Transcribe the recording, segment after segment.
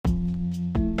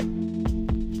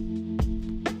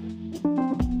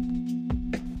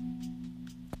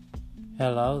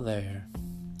Hello there.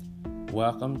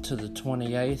 Welcome to the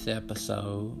 28th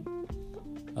episode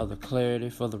of the Clarity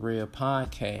for the Real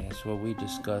podcast, where we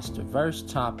discuss diverse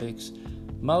topics,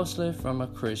 mostly from a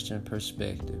Christian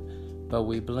perspective, but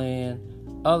we blend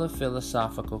other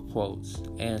philosophical quotes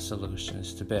and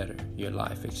solutions to better your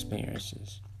life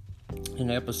experiences. In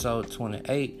episode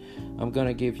 28, I'm going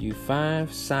to give you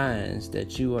 5 signs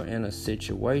that you are in a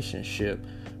situationship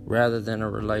rather than a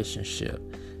relationship.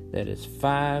 That is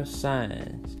 5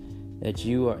 signs that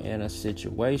you are in a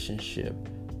situationship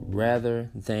rather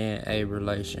than a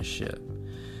relationship.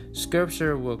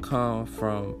 Scripture will come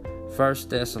from 1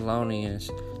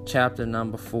 Thessalonians chapter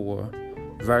number 4,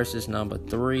 verses number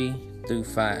 3 through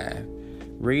 5.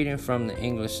 Reading from the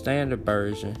English Standard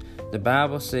Version, the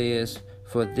Bible says,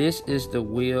 "For this is the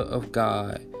will of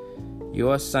God,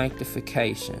 your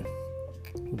sanctification,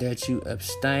 that you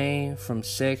abstain from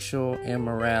sexual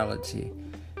immorality,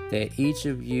 that each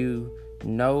of you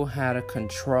know how to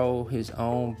control his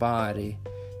own body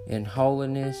in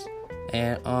holiness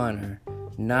and honor,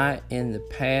 not in the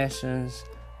passions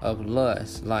of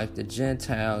lust like the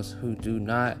Gentiles who do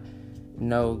not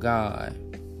know God."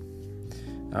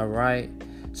 All right.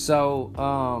 So,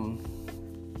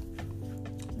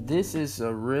 this is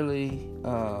a really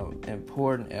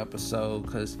important episode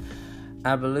because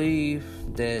I believe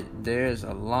that there's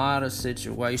a lot of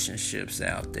situationships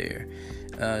out there.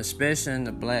 Especially in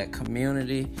the black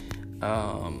community.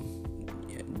 I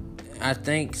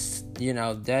think,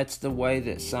 that's the way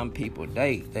that some people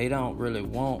date. They don't really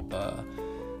want a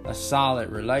solid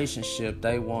relationship.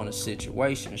 They want a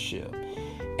situationship.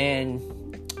 And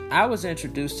I was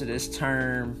introduced to this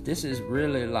term. This is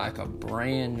really like a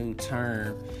brand new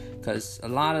term because a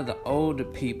lot of the older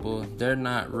people, they're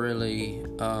not really...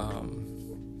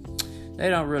 they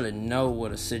don't really know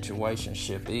what a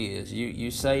situationship is.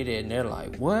 You say that and they're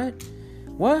like, what?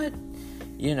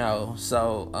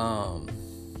 So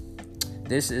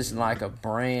this is like a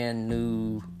brand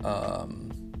new,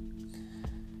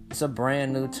 it's a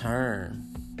brand new term.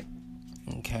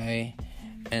 Okay.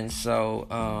 And so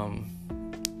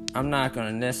I'm not going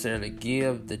to necessarily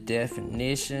give the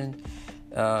definition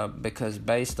because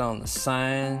based on the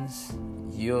signs,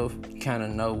 you'll kind of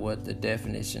know what the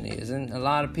definition is. And a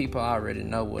lot of people already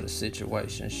know what a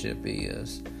situationship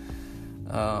is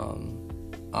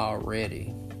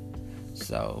already.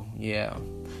 So, yeah.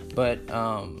 But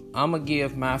I'm going to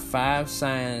give my 5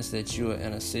 signs that you are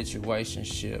in a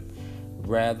situationship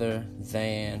rather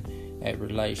than a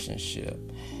relationship.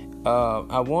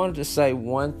 I wanted to say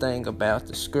one thing about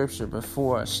the scripture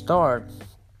before I start.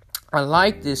 I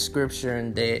like this scripture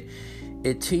in that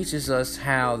it teaches us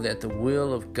how that the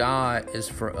will of God is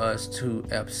for us to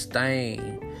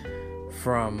abstain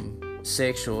from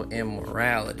sexual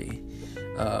immorality,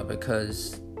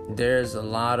 because there's a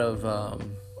lot of,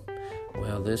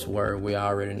 this word we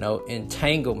already know,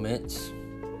 entanglements.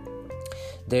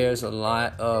 There's a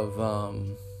lot of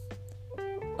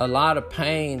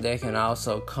pain that can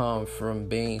also come from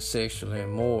being sexually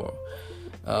immoral.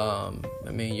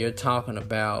 You're talking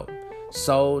about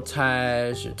soul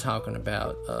ties, you're talking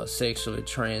about sexually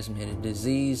transmitted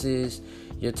diseases,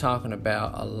 you're talking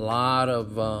about a lot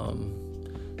of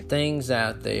things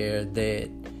out there that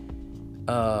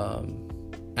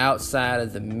outside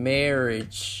of the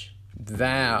marriage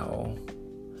vow,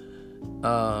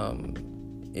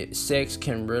 sex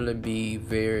can really be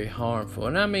very harmful.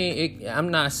 And I'm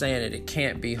not saying that it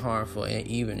can't be harmful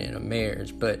even in a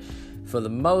marriage, but for the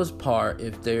most part,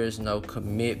 if there's no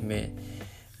commitment,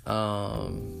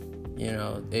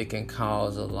 it can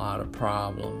cause a lot of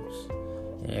problems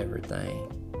and everything.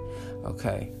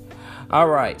 Okay. All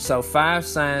right. So 5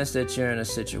 signs that you're in a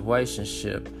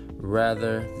situationship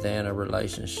rather than a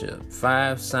relationship.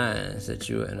 5 signs that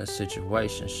you're in a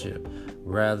situationship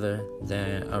rather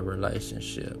than a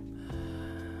relationship.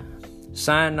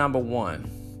 Sign number 1.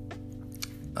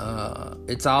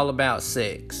 It's all about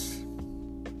sex.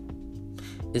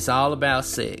 It's all about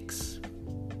sex.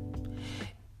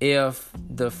 If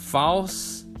the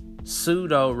false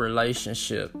pseudo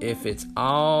relationship, if it's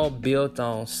all built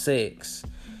on sex,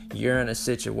 you're in a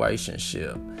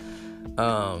situationship.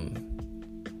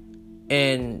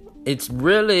 And it's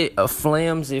really a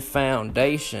flimsy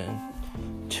foundation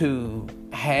to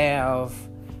have,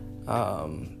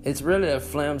 to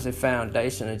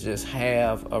just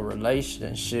have a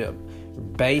relationship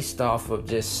based off of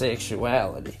just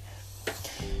sexuality.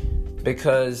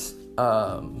 Because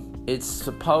it's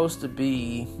supposed to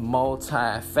be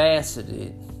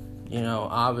multifaceted,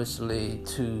 obviously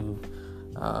to,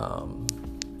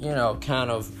 kind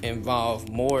of involve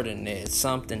more than that,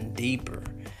 something deeper,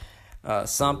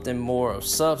 something more of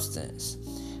substance.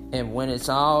 And when it's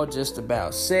all just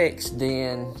about sex,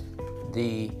 then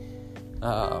the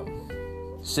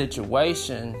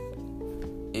situation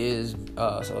is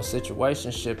so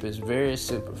situationship is very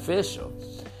superficial.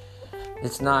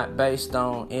 It's not based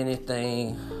on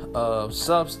anything of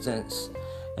substance,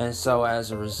 and so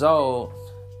as a result,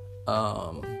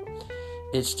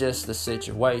 it's just the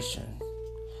situation.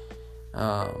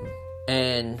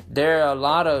 And there are a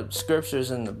lot of scriptures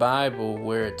in the Bible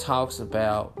where it talks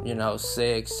about,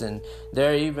 sex, and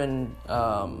there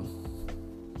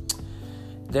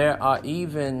are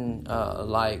even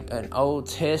like an Old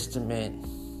Testament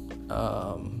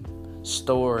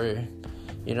story,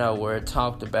 where it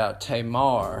talked about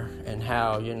Tamar and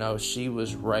how, she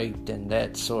was raped and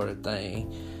that sort of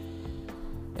thing.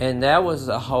 And that was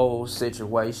the whole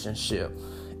situationship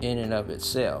in and of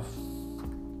itself.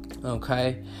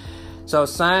 Okay? So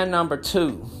sign number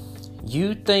 2,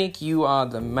 you think you are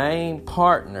the main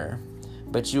partner,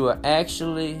 but you are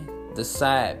actually the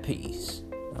side piece.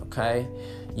 Okay?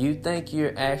 You think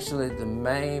you're actually the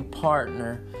main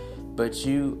partner, but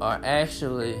you are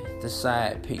actually the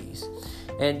side piece.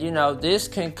 And, this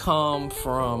can come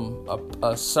from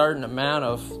a certain amount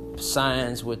of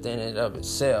signs within it of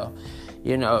itself.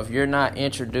 If you're not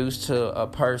introduced to a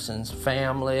person's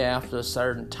family after a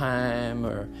certain time,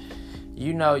 or,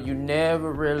 you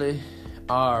never really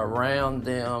are around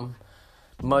them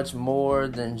much more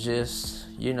than just,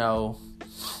 maybe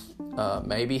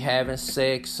having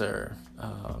sex, or,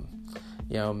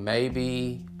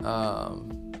 maybe a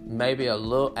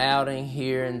little outing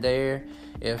here and there.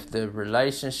 If the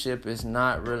relationship is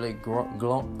not really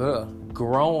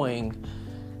growing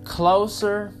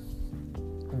closer,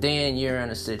 then you're in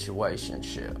a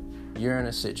situationship.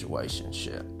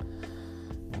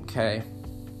 Okay?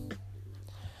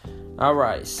 All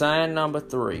right, sign number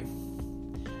 3.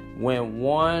 When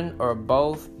one or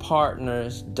both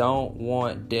partners don't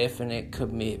want definite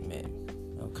commitment.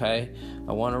 Okay?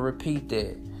 I want to repeat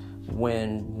that.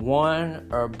 When one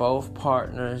or both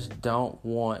partners don't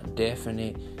want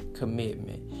definite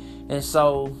commitment. And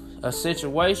so a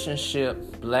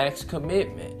situationship lacks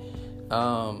commitment.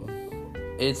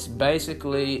 It's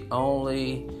basically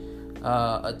only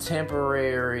a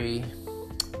temporary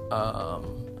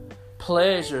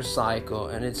pleasure cycle,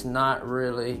 and it's not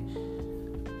really,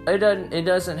 it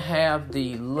doesn't have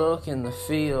the look and the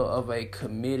feel of a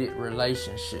committed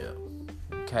relationship.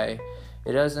 Okay?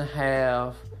 It doesn't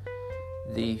have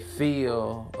the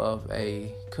feel of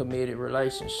a committed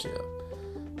relationship.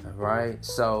 All right?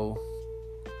 So,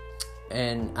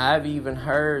 and I've even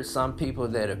heard some people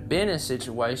that have been in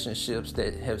situationships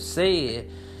that have said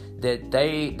that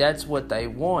that's what they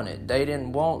wanted. They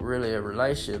didn't want really a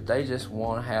relationship. They just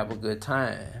want to have a good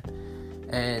time.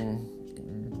 And,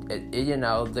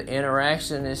 the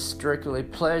interaction is strictly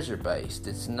pleasure-based.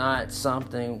 It's not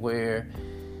something where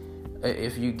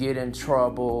if you get in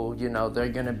trouble, they're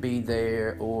going to be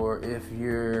there. Or if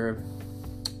you're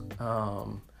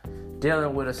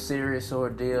dealing with a serious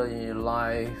ordeal in your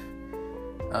life,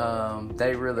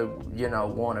 they really,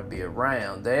 want to be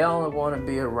around. They only want to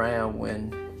be around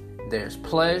when there's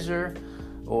pleasure,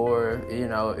 or,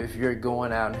 if you're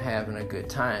going out and having a good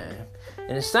time.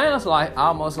 And it sounds like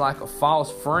almost like a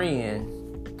false friend,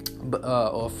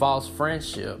 or a false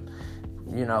friendship,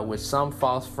 with some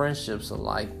false friendships are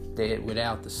like that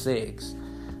without the sex.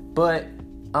 But,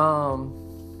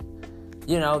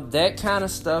 that kind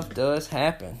of stuff does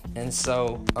happen. And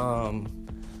so,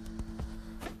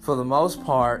 for the most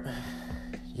part,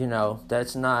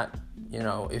 that's not,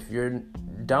 if you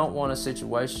don't want a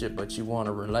situationship but you want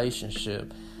a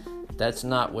relationship, that's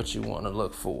not what you want to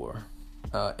look for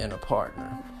in a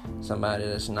partner. Somebody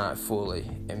that's not fully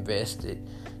invested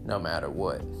no matter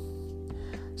what.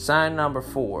 Sign number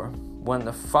 4, when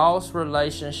the false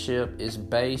relationship is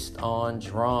based on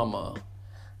drama.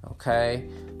 Okay?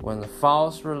 When the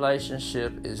false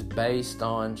relationship is based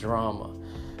on drama.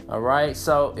 All right,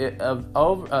 so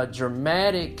a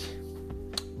dramatic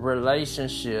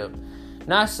relationship,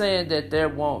 not saying that there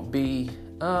won't be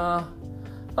a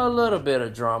little bit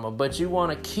of drama, but you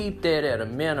want to keep that at a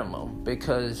minimum,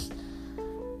 because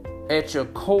at your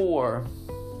core,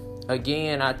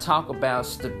 again, I talk about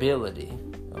stability,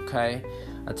 okay?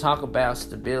 I talk about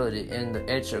stability, and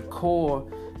at your core,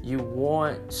 you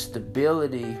want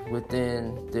stability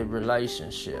within the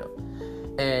relationship.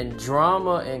 And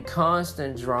drama and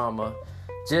constant drama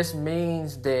just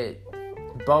means that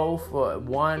both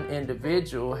one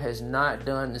individual has not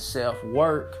done the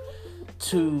self-work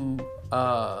to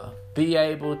be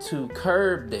able to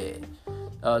curb that,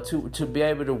 to be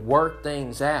able to work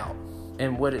things out.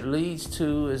 And what it leads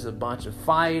to is a bunch of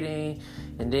fighting,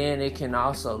 and then it can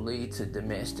also lead to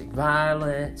domestic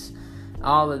violence,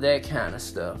 all of that kind of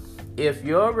stuff. If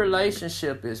your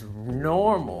relationship is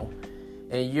normal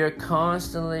and you're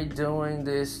constantly doing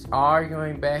this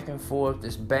arguing back and forth,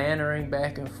 this bantering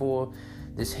back and forth,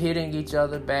 this hitting each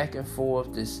other back and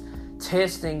forth, this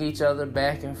testing each other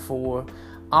back and forth,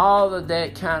 all of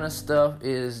that kind of stuff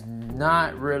is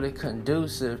not really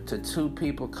conducive to two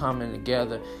people coming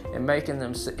together and making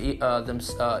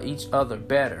each other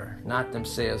better. Not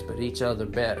themselves, but each other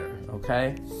better.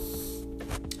 Okay?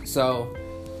 So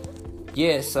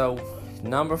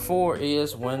number 4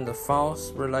 is when the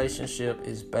false relationship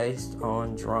is based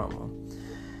on drama.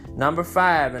 Number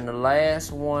 5, and the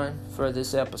last one for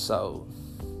this episode,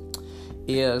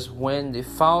 is when the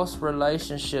false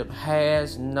relationship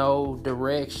has no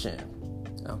direction.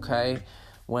 Okay?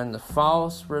 When the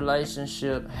false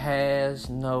relationship has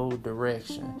no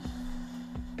direction.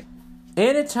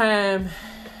 Anytime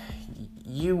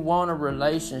you want a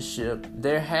relationship,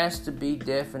 there has to be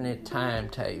definite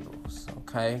timetables.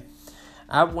 Okay?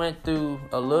 I went through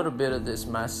a little bit of this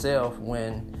myself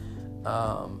when,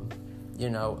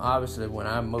 obviously when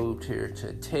I moved here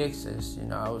to Texas,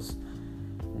 I was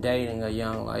dating a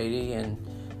young lady, and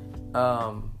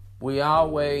we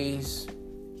always,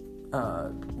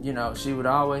 she would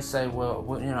always say, well,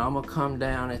 I'm going to come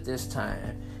down at this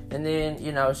time. And then,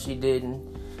 she didn't.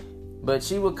 But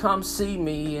she would come see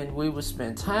me, and we would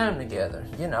spend time together,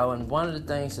 And one of the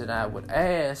things that I would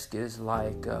ask is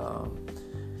like,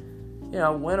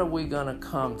 when are we going to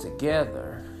come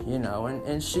together?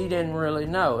 And she didn't really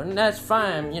know. And that's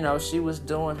fine. She was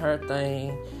doing her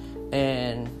thing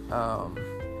and,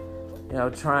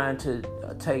 trying to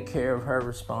take care of her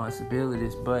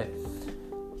responsibilities. But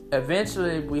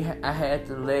eventually I had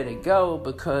to let it go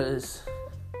because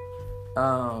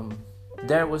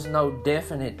there was no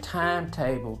definite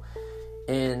timetable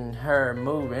in her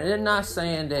moving. And I'm not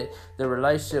saying that the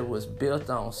relationship was built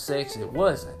on sex. It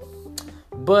wasn't.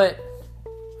 But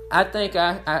I think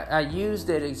I used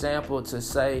that example to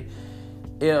say,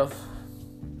 if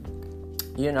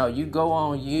you go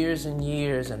on years and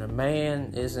years and a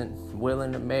man isn't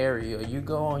willing to marry you, or you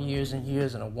go on years and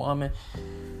years and a woman,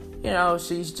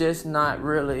 she's just not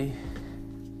really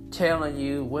telling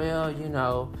you, well,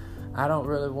 I don't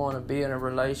really want to be in a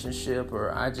relationship,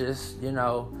 or I just,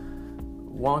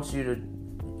 want you to,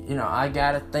 I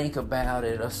got to think about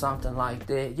it, or something like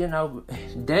that.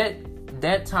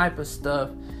 That type of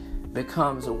stuff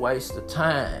becomes a waste of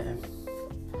time.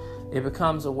 It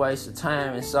becomes a waste of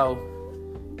time. And so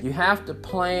you have to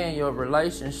plan your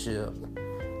relationship,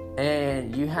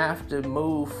 and you have to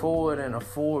move forward in a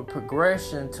forward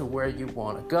progression to where you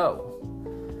want to go.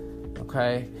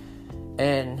 Okay?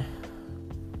 And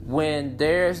when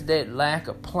there's that lack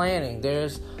of planning,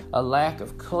 there's a lack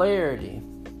of clarity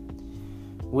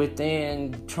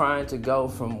within trying to go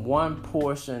from one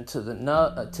portion to the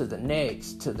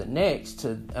next, to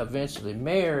eventually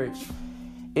marriage,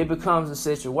 it becomes a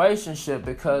situationship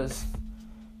because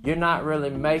you're not really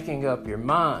making up your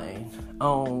mind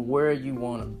on where you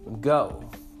want to go.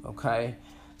 Okay?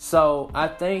 So I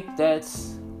think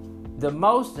that's the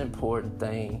most important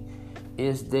thing,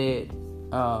 is that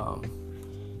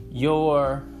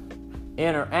your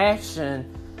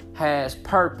interaction has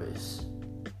purpose.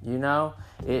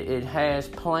 It has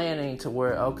planning to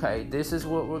where, okay, this is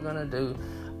what we're going to do,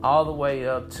 all the way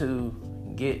up to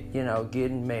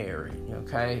getting married,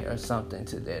 okay, or something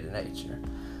to that nature.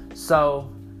 So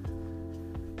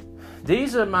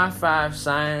these are my 5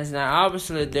 signs. Now,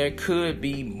 obviously, there could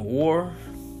be more.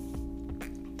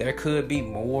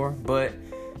 But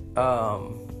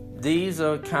these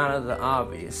are kind of the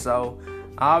obvious. So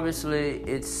obviously,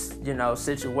 it's,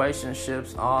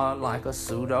 situationships are like a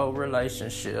pseudo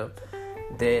relationship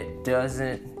that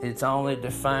it's only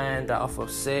defined off of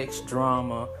sex,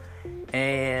 drama,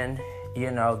 and,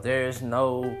 there's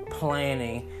no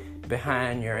planning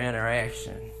behind your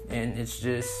interaction. And it's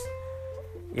just,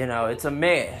 it's a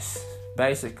mess.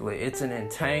 Basically, it's an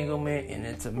entanglement, and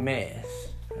it's a mess.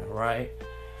 All right?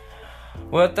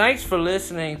 Well, thanks for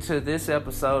listening to this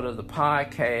episode of the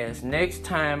podcast. Next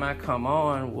time I come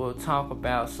on, we'll talk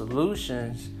about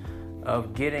solutions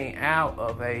of getting out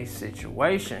of a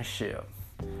situationship.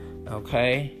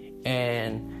 Okay?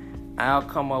 And I'll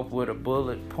come up with a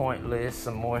bullet point list,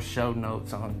 some more show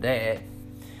notes on that.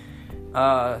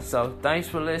 So thanks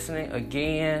for listening.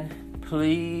 Again,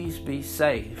 please be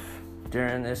safe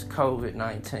during this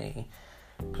COVID-19.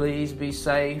 Please be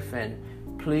safe,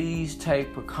 and please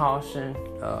take precaution.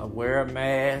 Wear a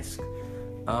mask,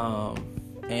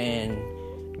 and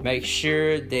make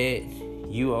sure that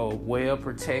You are well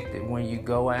protected when you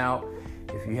go out.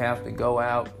 If you have to go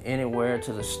out anywhere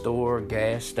to the store,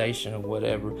 gas station, or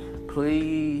whatever,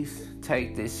 please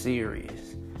take this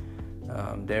serious.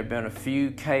 There have been a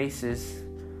few cases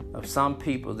of some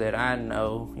people that I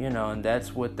know, and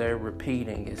that's what they're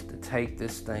repeating, is to take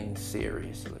this thing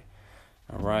seriously.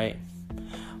 All right.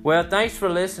 Well, thanks for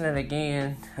listening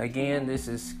again. Again, this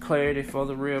is Clarity for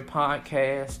the Real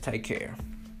podcast. Take care.